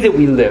certain way that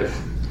we live.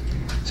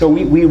 So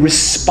we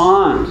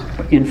respond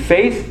in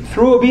faith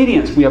through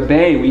obedience. We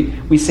obey.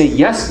 We say,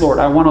 yes, Lord,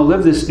 I want to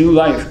live this new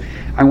life.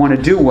 I want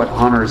to do what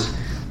honors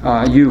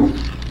you.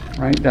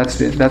 Right? That's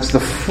the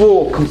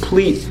full,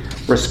 complete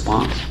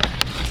response.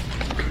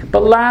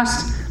 But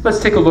last,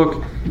 let's take a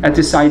look at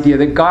this idea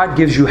that God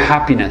gives you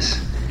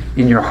happiness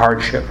in your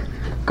hardship.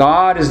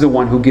 God is the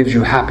one who gives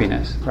you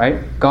happiness,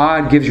 right?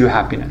 God gives you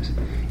happiness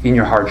in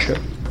your hardship.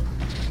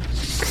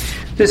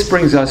 This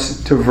brings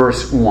us to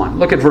verse 1.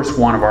 Look at verse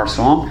 1 of our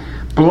psalm.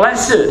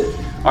 Blessed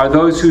are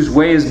those whose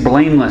way is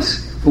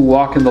blameless, who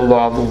walk in the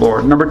law of the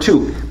Lord. Number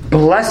 2,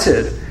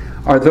 blessed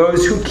are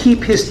those who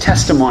keep His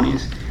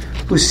testimonies,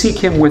 who seek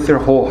Him with their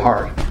whole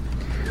heart.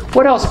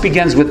 What else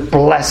begins with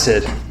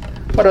blessed?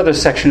 What other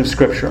section of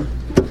Scripture?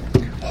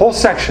 Whole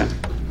section.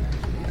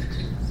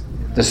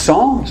 The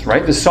Psalms,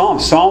 right? The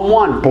Psalms. Psalm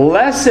 1.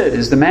 Blessed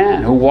is the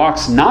man who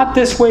walks not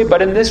this way,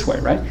 but in this way,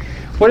 right?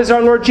 What does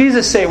our Lord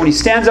Jesus say when He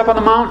stands up on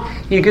the mount?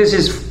 He gives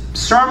His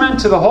sermon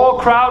to the whole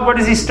crowd. What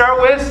does He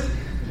start with?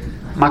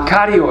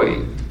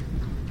 Makarioi,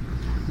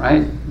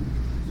 right?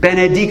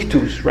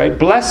 Benedictus, right?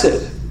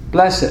 Blessed.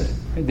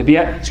 Right?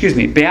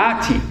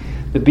 Beati,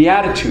 the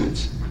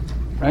Beatitudes,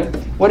 right?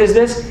 What is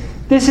this?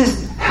 This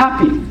is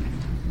happy.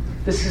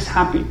 This is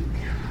happy.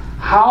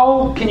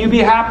 How can you be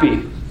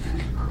happy?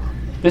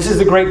 This is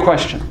the great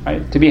question,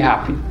 right? To be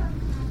happy.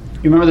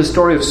 You remember the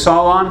story of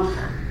Solon,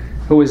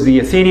 who was the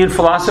Athenian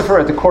philosopher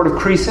at the court of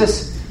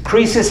Croesus?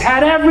 Croesus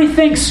had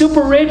everything,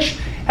 super rich,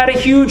 had a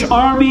huge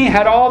army,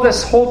 had all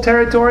this whole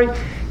territory,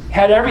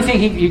 had everything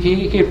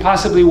he could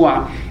possibly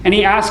want. And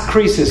he asked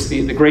Croesus,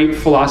 the great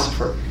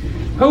philosopher,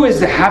 who is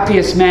the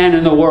happiest man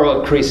in the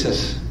world,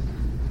 Croesus?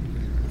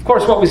 Of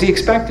course, what was he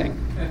expecting?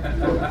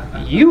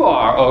 You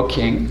are, O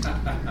king.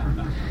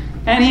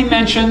 And he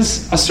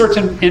mentions a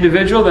certain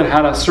individual that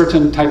had a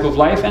certain type of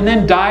life and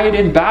then died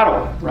in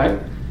battle, right?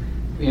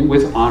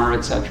 With honor,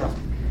 etc.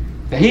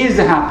 He is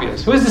the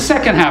happiest. Who is the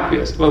second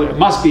happiest? Well, it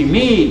must be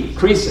me,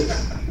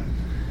 Croesus.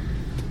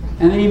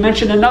 And then he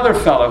mentioned another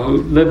fellow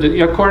who lived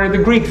according to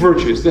the Greek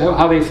virtues,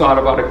 how they thought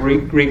about a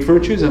Greek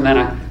virtues, and then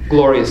a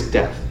glorious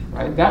death,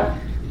 right?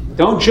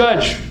 Don't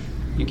judge.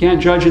 You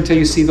can't judge until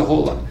you see the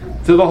whole,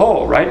 through the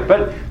whole, right?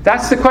 But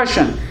that's the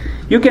question.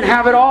 You can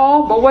have it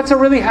all, but what's a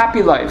really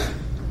happy life?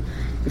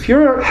 If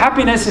your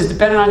happiness is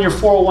dependent on your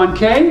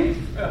 401k,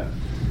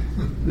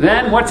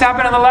 then what's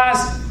happened in the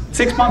last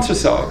 6 months or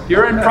so?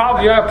 You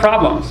have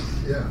problems,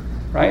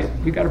 right?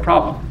 You got a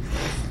problem.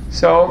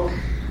 So,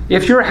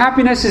 if your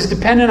happiness is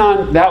dependent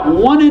on that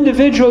one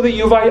individual that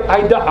you've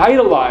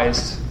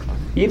idolized,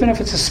 even if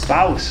it's a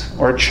spouse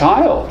or a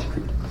child,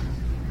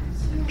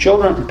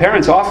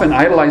 parents often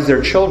idolize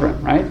their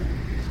children, right?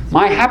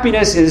 My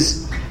happiness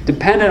is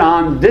dependent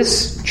on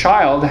this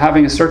child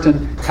having a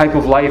certain type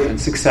of life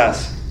and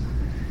success.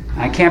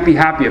 I can't be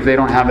happy if they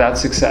don't have that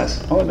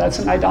success. Oh, that's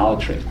an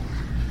idolatry.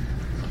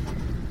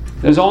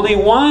 There's only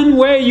one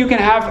way you can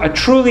have a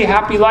truly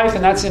happy life,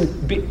 and that's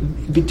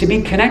to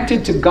be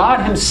connected to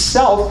God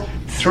Himself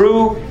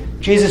through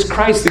Jesus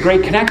Christ, the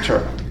great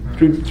connector,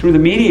 through the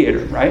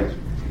mediator, right?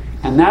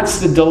 And that's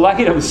the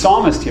delight of the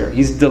psalmist here.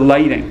 He's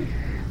delighting.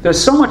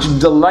 There's so much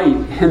delight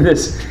in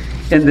this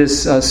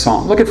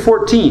psalm. Look at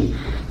 14.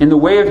 In the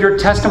way of your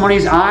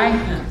testimonies,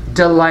 I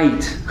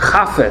delight.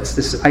 Chafetz,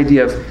 this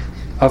idea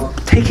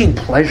of taking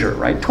pleasure,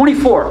 right?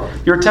 24.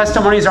 Your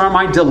testimonies are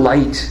my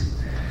delight.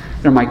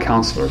 They're my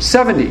counselors.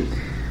 70.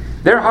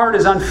 Their heart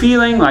is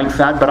unfeeling like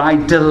fat, but I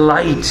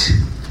delight.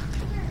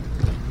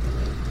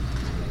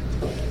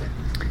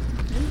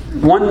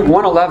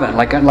 111,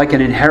 like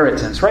an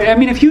inheritance, right? I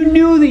mean, if you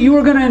knew that you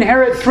were going to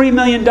inherit $3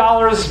 million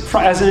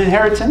as an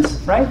inheritance,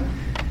 right?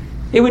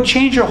 It would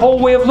change your whole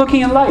way of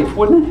looking at life,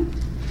 wouldn't it?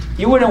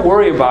 You wouldn't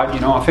worry about, a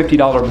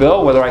 $50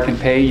 bill, whether I can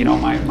pay,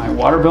 my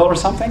water bill or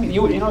something.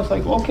 It's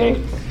like,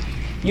 okay.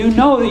 You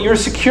know that you're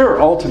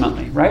secure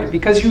ultimately, right?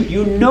 Because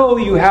you know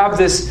you have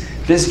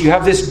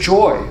this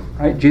joy,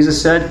 right? Jesus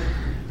said,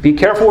 be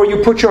careful where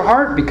you put your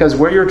heart, because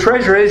where your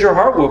treasure is, your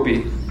heart will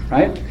be,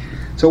 right?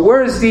 So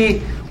where is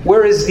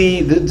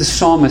the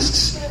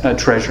psalmist's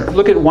treasure?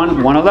 Look at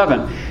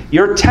 111.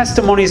 Your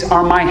testimonies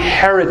are my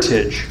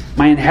heritage,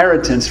 my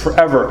inheritance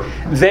forever.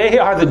 They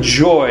are the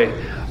joy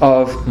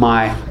of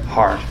my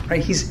heart.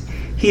 Right?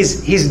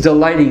 He's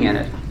delighting in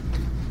it.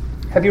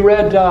 Have you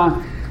read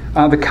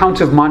The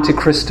Count of Monte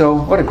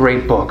Cristo? What a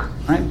great book,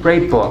 right?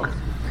 Great book.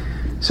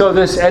 So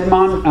this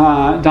Edmond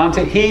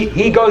Dante,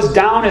 he goes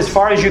down as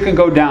far as you can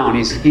go down.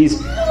 He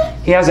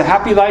has a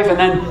happy life, and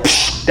then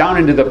down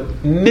into the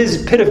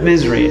pit of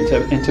misery,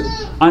 into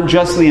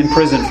unjustly in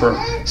prison for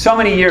so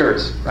many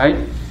years, right?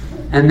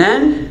 And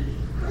then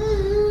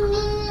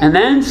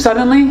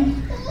suddenly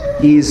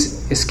he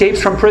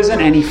escapes from prison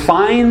and he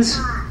finds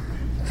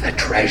the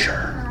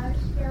treasure.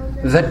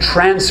 The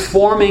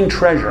transforming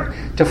treasure.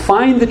 To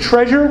find the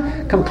treasure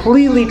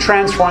completely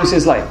transforms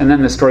his life. And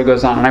then the story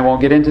goes on, and I won't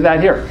get into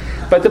that here.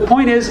 But the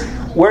point is,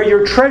 where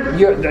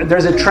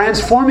there's a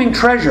transforming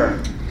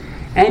treasure,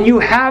 and you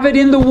have it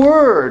in the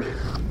Word.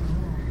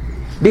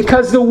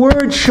 Because the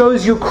Word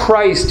shows you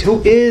Christ,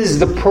 who is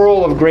the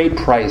pearl of great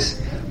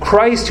price.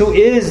 Christ, who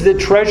is the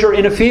treasure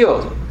in a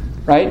field.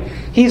 Right?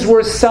 He's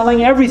worth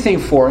selling everything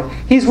for.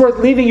 He's worth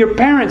leaving your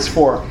parents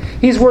for.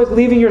 He's worth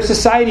leaving your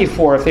society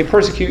for if they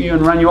persecute you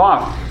and run you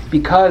off.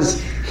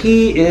 Because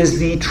He is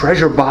the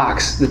treasure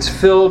box that's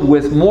filled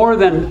with more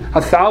than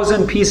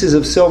 1,000 pieces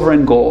of silver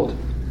and gold.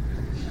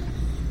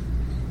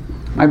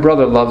 My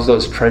brother loves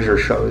those treasure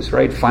shows,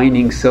 right?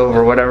 Finding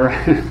silver, whatever.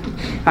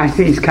 I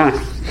think he's kind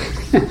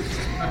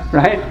of...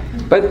 right?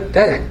 But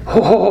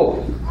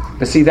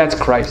but see, that's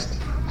Christ.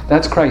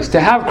 That's Christ.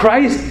 To have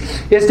Christ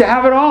is to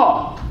have it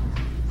all.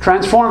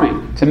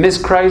 Transforming. To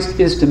miss Christ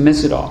is to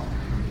miss it all.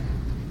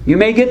 You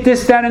may get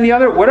this, that, and the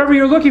other. Whatever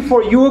you're looking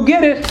for, you will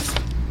get it.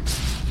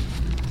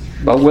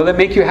 But will it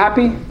make you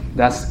happy?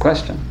 That's the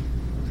question.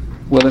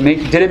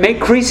 Did it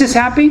make Croesus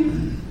happy?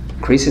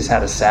 Croesus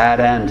had a sad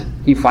end.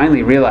 He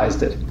finally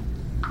realized it.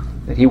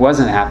 That he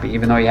wasn't happy,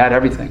 even though he had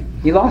everything.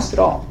 He lost it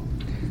all.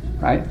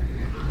 Right?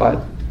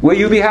 But will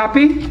you be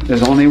happy?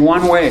 There's only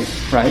one way,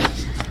 right?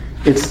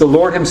 It's the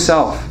Lord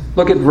Himself.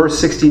 Look at verse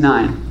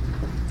 69.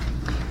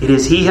 It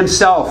is He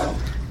Himself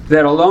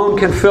that alone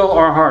can fill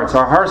our hearts.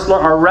 Our hearts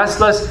are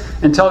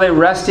restless until they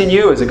rest in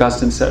You, as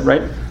Augustine said,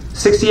 right?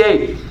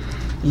 68.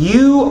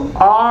 You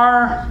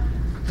are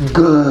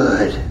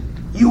good.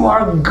 You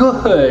are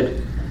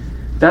good.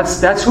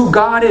 That's who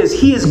God is.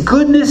 He is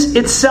goodness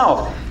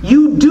itself.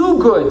 You do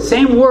good.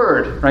 Same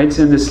word, right? It's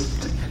in this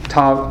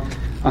Tav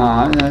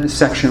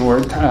section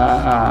where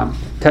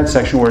Tet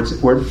section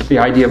where the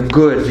idea of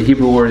good, the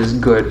Hebrew word is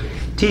good.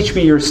 Teach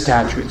me Your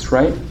statutes,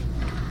 right?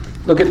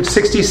 Look at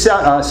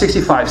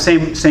 65,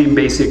 same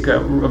basic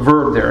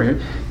verb there.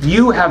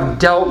 You have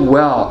dealt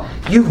well.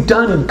 You've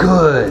done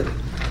good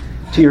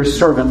to Your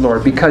servant,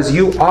 Lord, because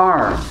You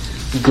are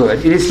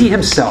good. It is He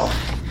Himself.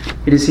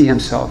 It is He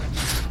Himself.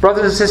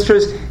 Brothers and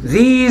sisters,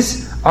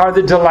 these are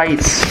the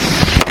delights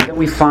that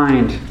we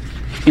find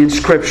in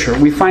Scripture.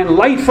 We find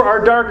light for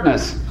our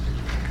darkness.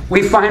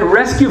 We find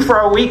rescue for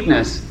our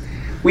weakness.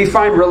 We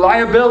find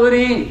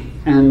reliability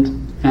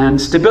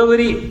and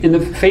stability in the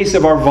face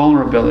of our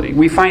vulnerability.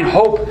 We find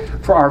hope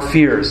for our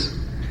fears.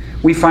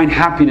 We find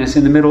happiness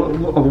in the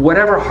middle of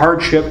whatever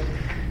hardship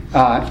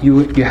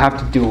you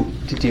have to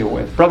deal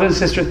with. Brothers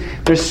and sisters,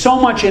 there's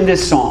so much in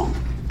this psalm.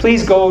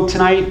 Please go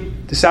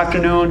tonight, this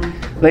afternoon,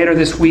 later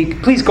this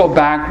week. Please go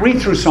back, read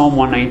through Psalm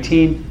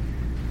 119.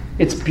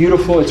 It's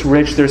beautiful, it's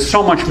rich. There's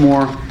so much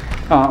more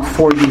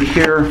for you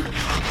here.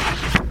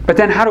 But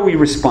then how do we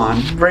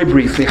respond? Very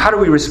briefly, how do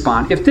we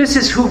respond? If this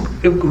is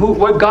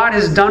what God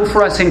has done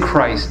for us in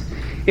Christ,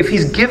 if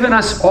He's given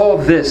us all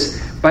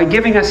this by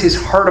giving us His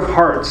heart of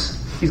hearts,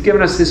 He's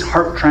given us this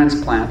heart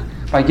transplant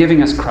by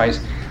giving us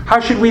Christ, how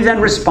should we then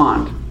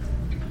respond?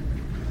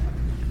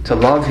 To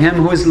love Him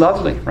who is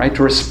lovely, right?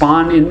 To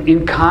respond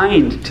in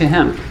kind to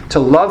Him. To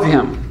love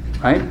Him,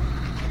 right?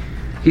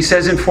 He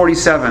says in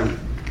 47,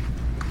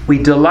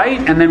 we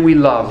delight and then we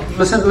love.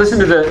 Listen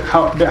to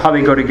how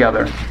they go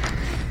together.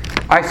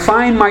 I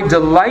find my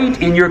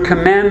delight in Your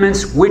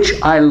commandments,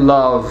 which I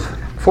love.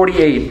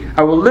 48.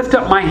 I will lift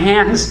up my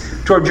hands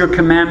toward Your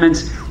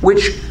commandments,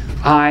 which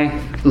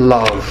I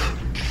love.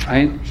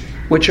 Right?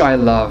 Which I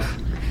love.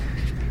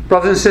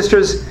 Brothers and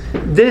sisters,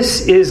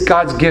 this is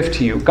God's gift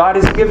to you. God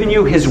has given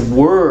you His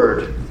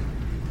Word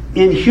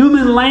in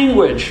human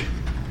language.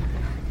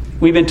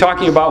 We've been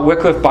talking about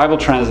Wycliffe Bible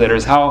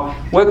translators, how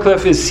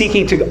Wycliffe is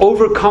seeking to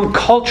overcome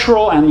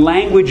cultural and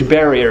language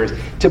barriers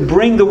to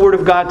bring the Word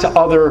of God to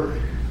other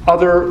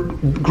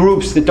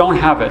groups that don't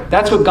have it.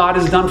 That's what God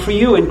has done for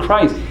you in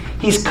Christ.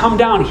 He's come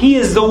down. He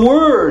is the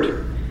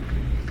Word.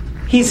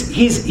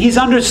 He's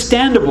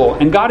understandable.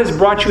 And God has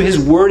brought you His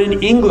Word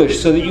in English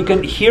so that you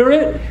can hear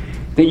it,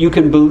 that you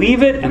can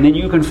believe it, and then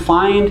you can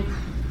find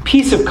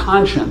peace of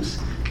conscience,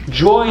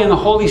 joy in the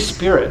Holy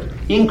Spirit,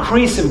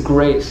 increase of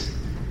grace.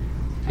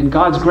 And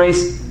God's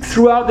grace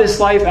throughout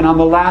this life, and on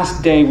the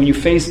last day when you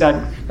face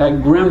that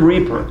grim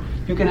reaper,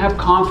 you can have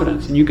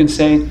confidence and you can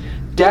say,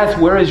 death,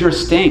 where is your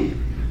sting?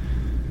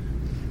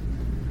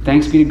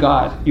 Thanks be to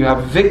God. You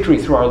have victory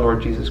through our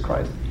Lord Jesus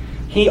Christ.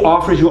 He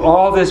offers you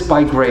all this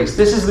by grace.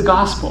 This is the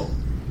gospel.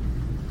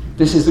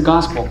 This is the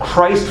gospel.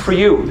 Christ for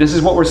you. This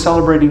is what we're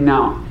celebrating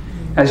now.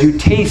 As you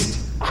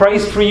taste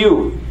Christ for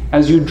you,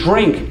 as you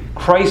drink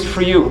Christ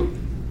for you,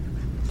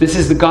 this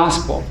is the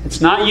gospel.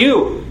 It's not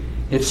you.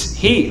 It's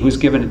He who's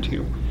given it to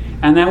you.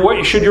 And then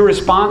what should your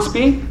response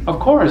be? Of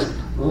course,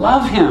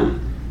 love Him.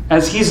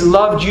 As He's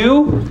loved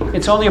you,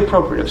 it's only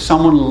appropriate if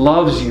someone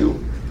loves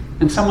you.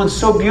 And someone's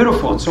so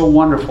beautiful and so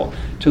wonderful.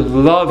 To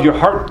love, your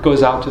heart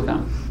goes out to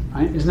them.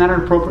 Right? Isn't that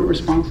an appropriate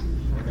response?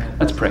 Amen.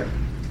 Let's pray.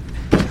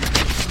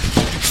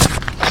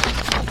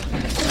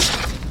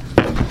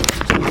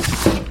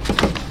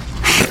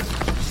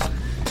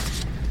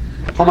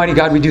 Almighty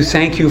God, we do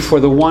thank You for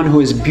the one who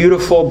is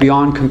beautiful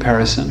beyond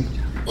comparison,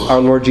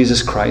 our Lord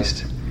Jesus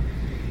Christ.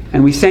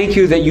 And we thank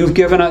You that You've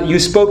given us, You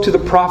spoke to the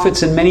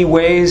prophets in many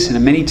ways and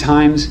in many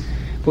times.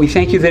 But we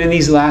thank You that in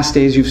these last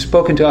days You've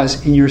spoken to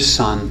us in Your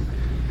Son,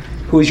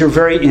 who is Your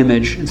very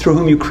image, and through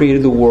whom You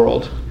created the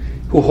world,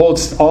 who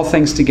holds all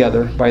things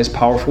together by His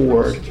powerful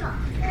word.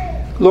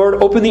 Lord,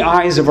 open the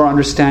eyes of our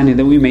understanding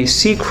that we may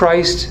see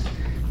Christ,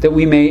 that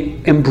we may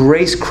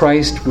embrace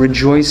Christ,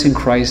 rejoice in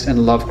Christ,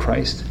 and love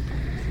Christ.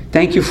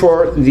 Thank You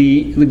for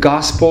the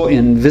gospel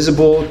in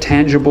visible,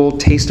 tangible,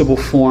 tasteable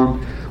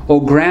form.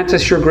 Oh, grant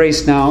us Your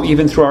grace now,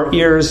 even through our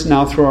ears,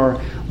 now through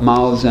our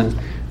mouths, and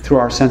through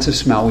our sense of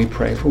smell, we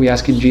pray. For we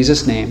ask in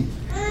Jesus' name,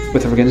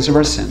 with the forgiveness of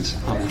our sins.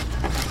 Amen.